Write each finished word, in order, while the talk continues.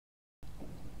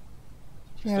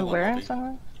You're wearing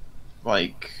somewhere?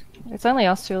 Like... It's only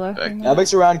us two left. That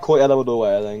makes around courtyard level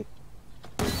doorway, I think.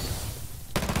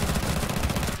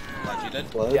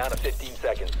 Down to 15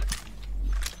 seconds.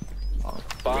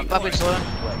 Bomb diffuser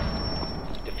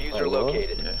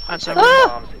located.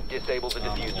 Bombs, disable the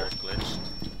diffuser.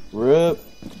 RIP.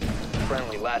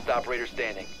 Friendly, last operator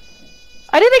standing.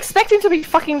 I didn't expect him to be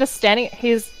fucking just standing.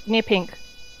 He's near pink.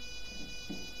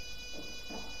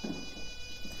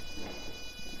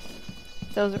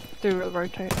 Those are through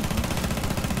rotate.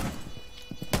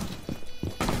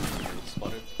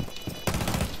 Spotted.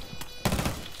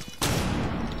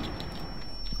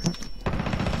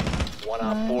 One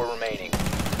on 4 remaining.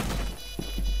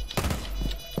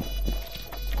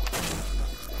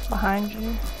 Behind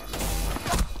you.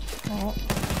 Oh.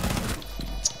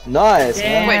 Nice,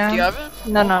 Damn. man. Wait, do you have it?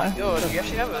 No, no. Yo, do you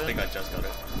actually have I it? think I just got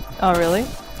it. Oh, really?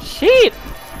 Shit!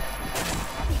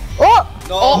 Oh!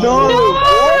 No!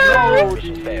 No!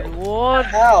 Mission failed. What?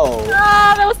 How?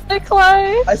 Ah, that was so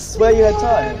close! I swear you had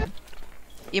time.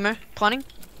 Emo, planning?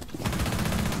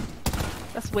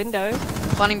 That's window.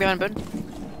 Planning behind bed.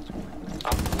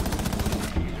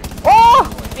 Oh!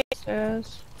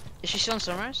 Stairs. Is she still in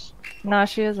Sunrise? No,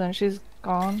 she isn't. She's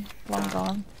gone. Long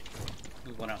gone.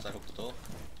 There's one outside of the door.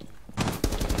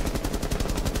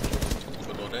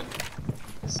 The door dead.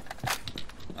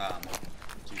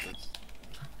 Jesus.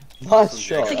 Nice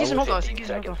shot. I think he's an old guy. I 15 think he's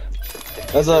an old guy.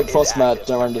 seconds. There's a frost mat,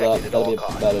 don't run into that. Protected at That'll be all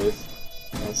costs. better.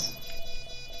 Nice.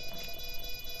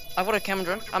 I've got a Cameron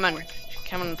drone. I'm in.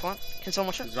 Cameron plant. Can someone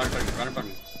watch it? He's right in front of me, right in front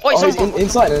of me. Oh, Oh, he's someone.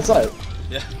 inside.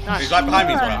 Yeah. Nice. He's right behind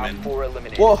me is what I meant. 4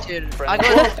 eliminated. Whoa. Dude, I Friendly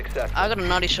got successful. I got a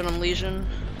naughty shot on Legion.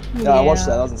 Yeah, I watched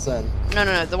that. That was insane.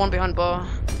 No, the one behind bar.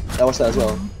 I watched that as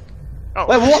well. Oh.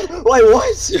 Wait, what? Wait,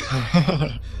 what?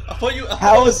 I thought you.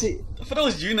 How was he? I thought it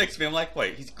was you next to me. I'm like,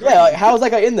 wait, he's green. Yeah, like, how was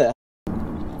that guy in there?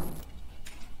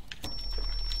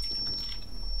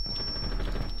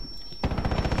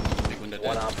 Big window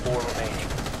 1 dead. on 4 remaining.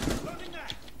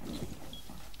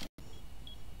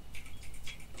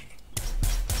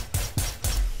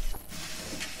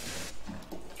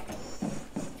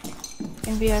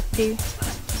 In VIP.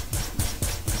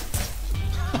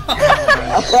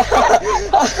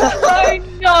 Oh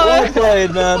no! Well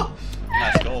played, man.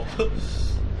 Nice goal.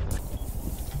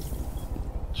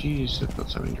 Jeez, they've got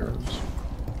so many drones.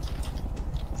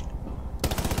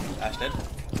 Ash dead.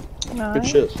 No. Good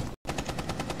shit.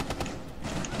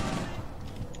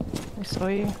 I saw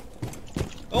you.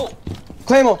 Oh!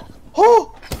 Claymore!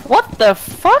 Oh! What the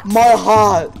fuck? My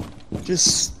heart!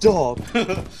 Just stop.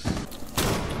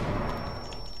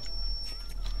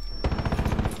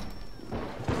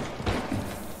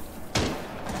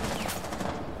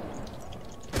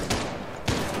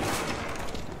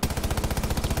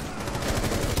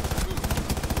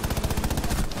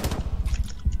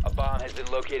 A bomb has been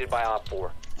located by Op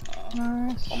 4.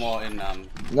 Nice. One more in,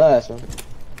 Nice, man.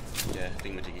 yeah,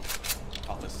 thingamajiggy.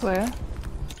 Office. Where?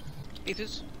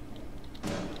 Beepers.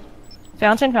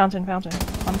 Fountain. I'm pink.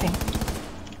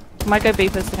 Might go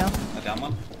beepers now. A down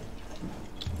one.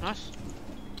 Nice.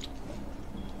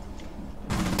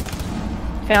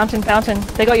 Fountain.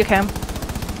 They got your cam.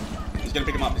 He's gonna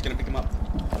pick him up.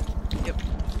 Yep.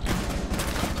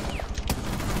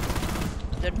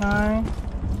 Dead. No.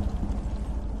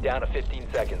 Down to 15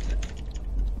 seconds.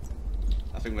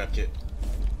 I think we have kit.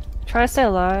 Try to stay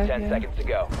alive. 10 yeah. seconds to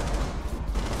go.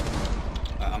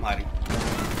 I'm hiding.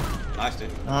 Nice, dude.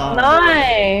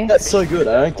 Nice. That's so good.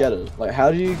 I don't get it. Like,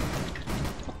 how do you?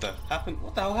 What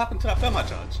the hell happened to that thermite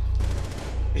charge?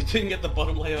 He didn't get the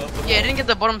bottom layer of the Yeah, I didn't get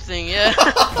the bottom thing. Yeah.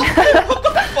 What the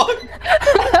fuck?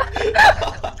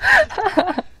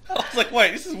 I was like,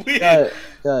 wait, this is weird. Yeah.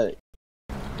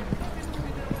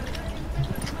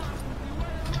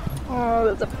 Oh,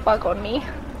 there's a bug on me.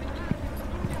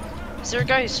 Is there a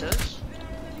guy who says?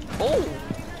 Oh.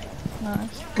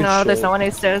 Nice. Good No, there's shot. no one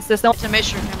who says. There's no. It's a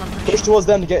measure cam. I'm pretty Push sure. towards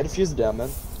them to get the diffuser down, man.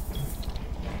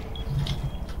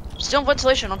 Still on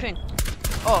ventilation. I'm ping.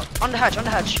 Oh, on the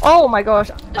hatch. Oh my gosh.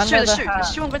 There's two. Another There's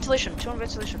hat. two on ventilation.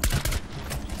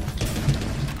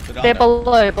 They're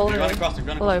below. He's running across,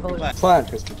 Below. Plant,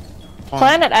 Christian.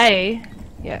 Planet A.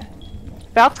 Yeah.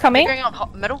 Valve's coming. Going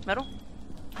on metal.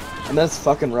 And let's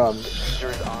fucking run.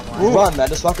 Diffuser is online. Run, man.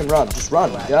 Just fucking run. Just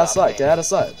run. Get out of sight. Get out of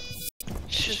sight.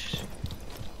 Shh.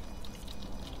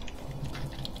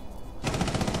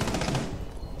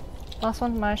 Last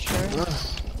one's my shirt.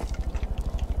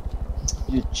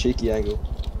 You cheeky angle.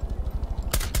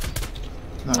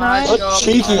 Nice. What job.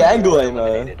 cheeky angle, Emo?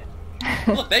 Eliminated.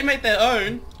 Look, they made their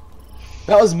own.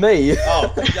 That was me.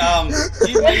 Oh,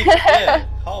 you made, yeah,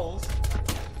 holes.